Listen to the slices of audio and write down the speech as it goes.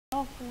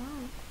Oh,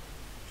 wow.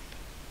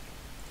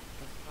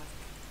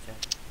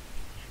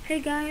 Hey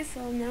guys,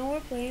 so now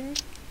we're playing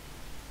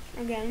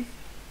again.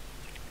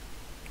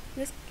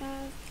 This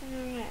guy.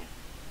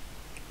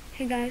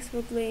 Hey guys,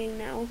 we're playing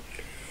now.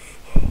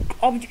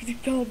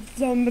 Object called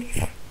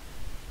zombie.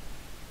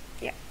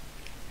 Yeah.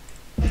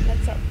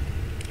 Let's up.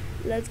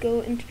 Let's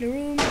go into the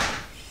room.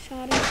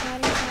 Shotting. Oh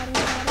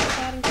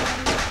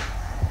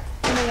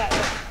my god.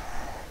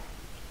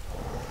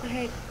 I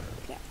hate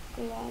that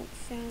loud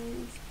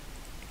sounds.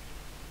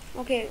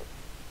 Okay.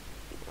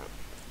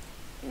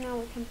 Now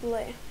we can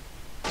play.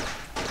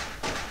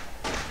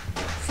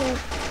 So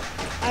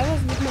I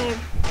was with my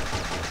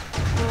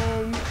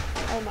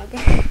oh my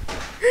god.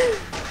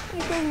 I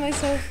killed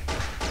myself.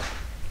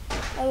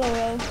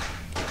 LOL.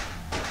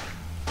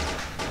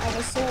 I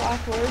was so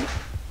awkward.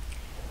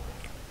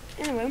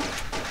 Anyway,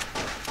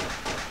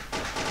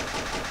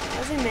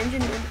 as I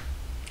mentioned in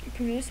the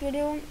previous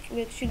video,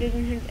 which you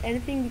didn't hear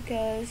anything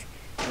because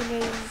it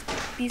was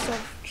a piece of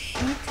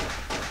shit,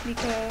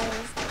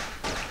 because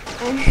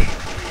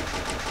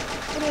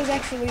it was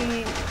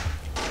actually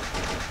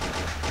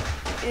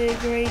a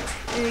great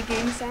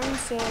game sound,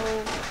 so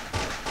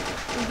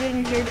you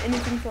didn't hear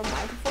anything from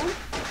microphone.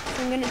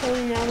 So I'm gonna tell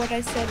you now what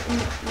I said in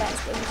the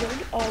last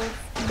episode of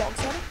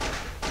Boxhead.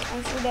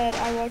 I said that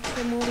I watched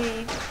the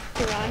movie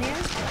Piranha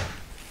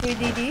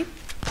 3D.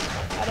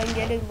 I don't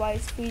get it why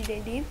it's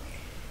 3D.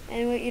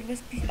 Anyway, it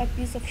was a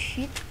piece of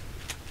shit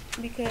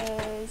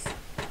because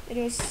it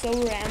was so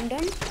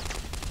random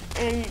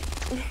and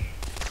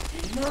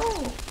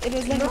no, it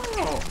was like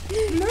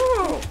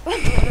no.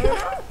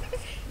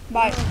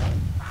 Bye.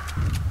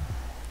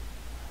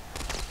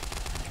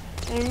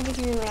 And it was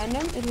really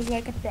random. It was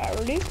like a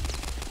parody,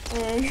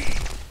 and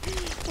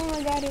oh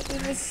my god,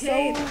 it was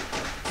so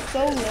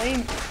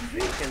lame.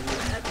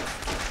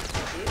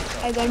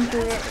 I don't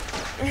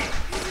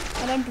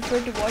prefer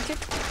to watch it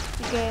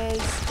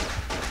because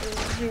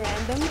it's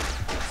random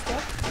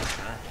stuff.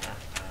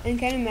 And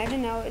can you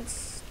imagine now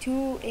it's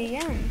 2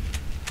 a.m.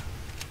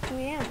 2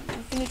 a.m.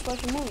 I finished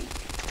watching a movie.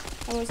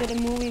 I was at a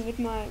movie with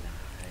my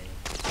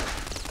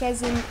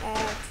cousin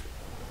at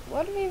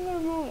what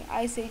favorite movie?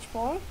 Ice Age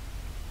 4.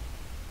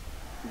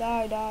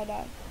 Die.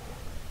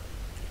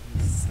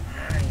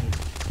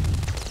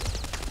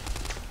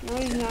 No,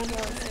 he's not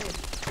here.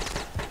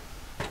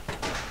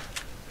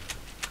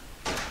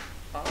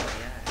 Oh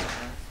yeah,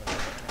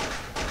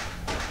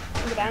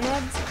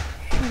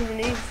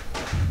 Grenades.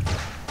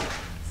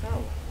 So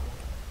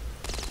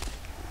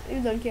You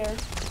don't care.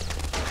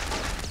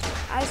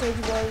 Ice Age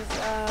was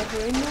a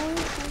great movie,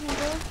 I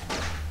think.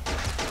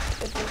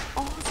 It was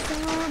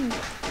awesome.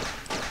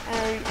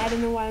 And I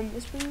don't know why I'm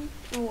whispering.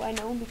 Oh, I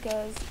know,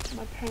 because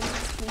my parents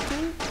are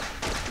sleeping.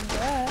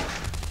 But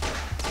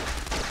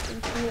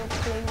we were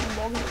playing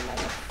Boxhead like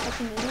a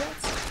fucking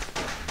idiots.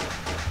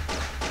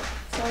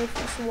 Sorry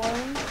for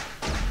swearing.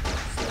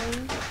 Sorry.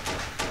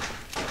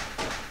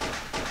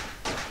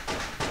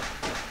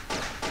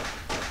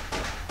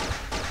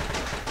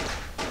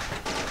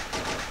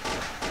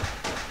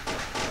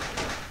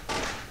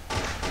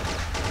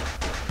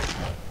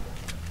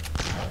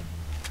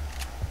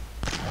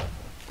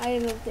 I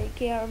will take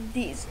care of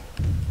these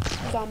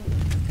zombies.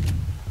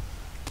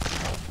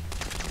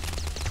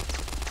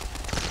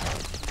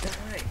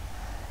 die.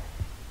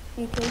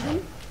 You killed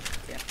him?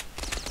 Yeah.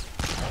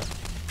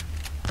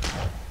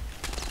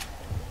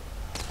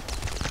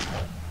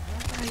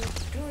 What are you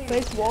doing?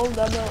 Fake wall,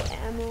 double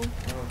ammo. Oh,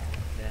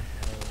 the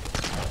hell.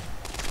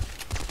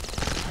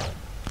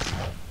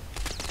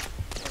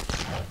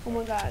 Oh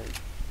my god.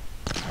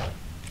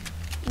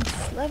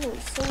 This level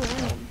is so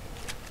random.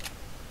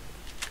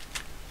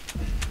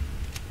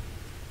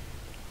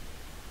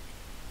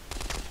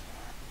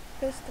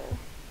 Pistol.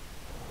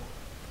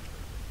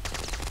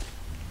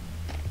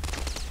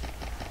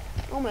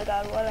 Oh my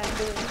god, what I'm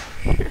doing.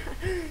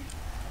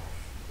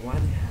 What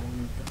have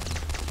you done?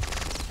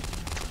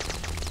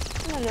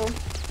 I don't know.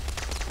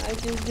 I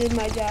just did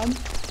my job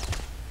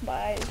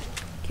by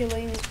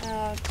killing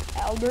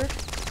Albert.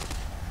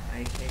 I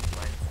hate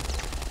myself.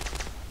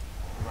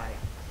 My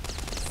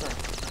son.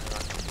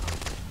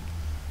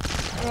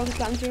 Rocket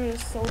launcher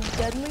is so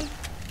deadly.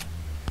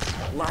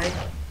 Like.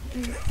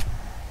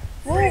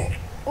 Whoa!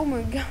 Oh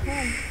my god.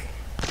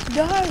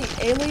 Die!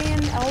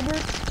 Alien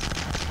Albert.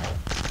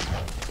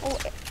 Oh,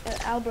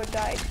 Albert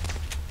died.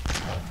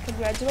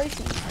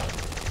 Congratulations.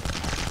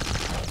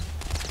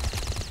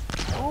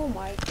 Oh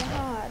my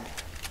god.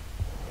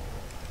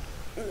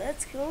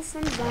 Let's kill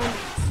some zombies.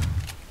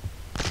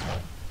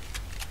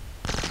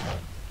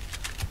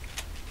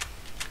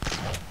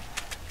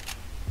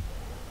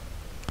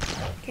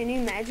 Can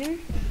you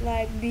imagine,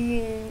 like,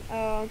 being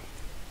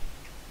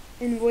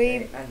in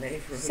wave,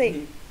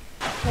 say,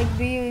 like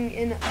being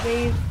in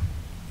wave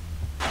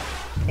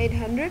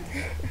 800?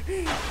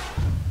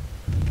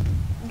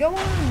 Go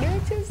on,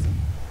 bitches!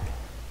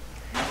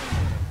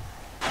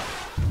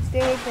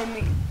 Stay away from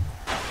me.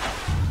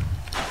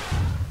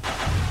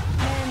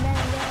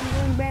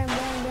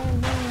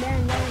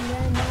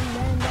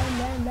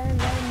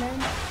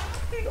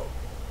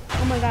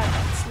 Oh my god,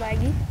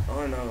 laggy.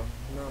 Oh no,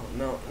 no,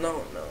 no, no,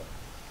 no.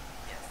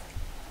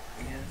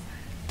 Yes.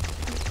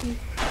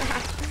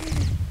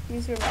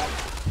 You survived.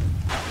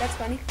 That's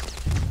funny.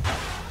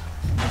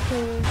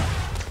 Because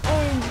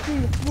I'm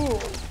king of the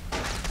world.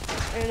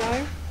 And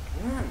I?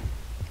 Run.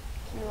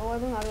 No, I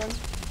will not run.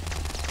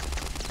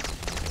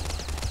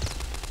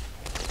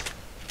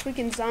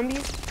 Freaking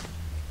zombies.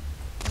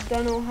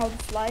 Don't know how to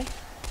fly.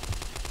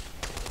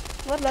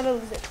 What level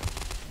is it?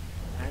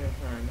 I don't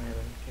know, I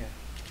don't care.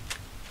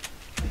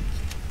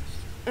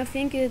 I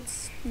think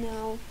it's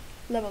now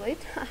level 8.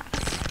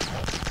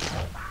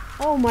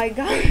 Oh my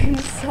god,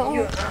 so...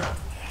 You,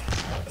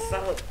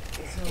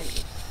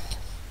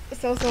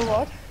 So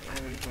what? I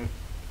don't know.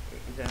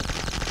 That.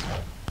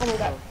 Oh my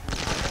god.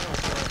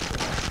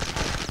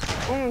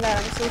 Oh my god,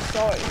 I'm so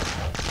sorry.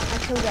 I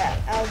killed that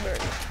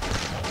Albert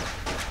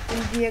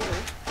and Diego.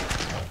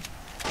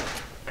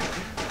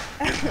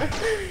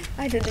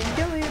 I didn't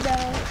kill you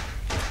though.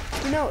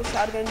 You know,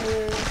 shotgun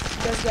is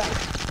best gun.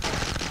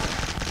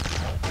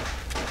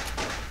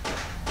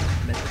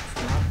 But it's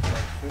not for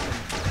shooting.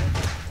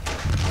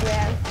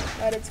 Yeah,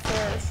 but it's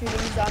for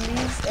shooting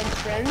zombies and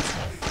friends.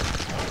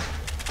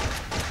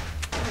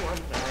 I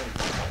want that.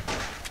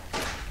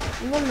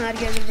 You will not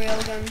get a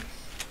real gun.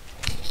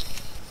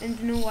 And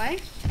you know why?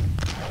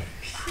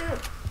 Shit.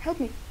 Help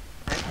me.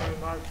 I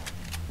forgot.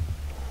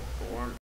 One.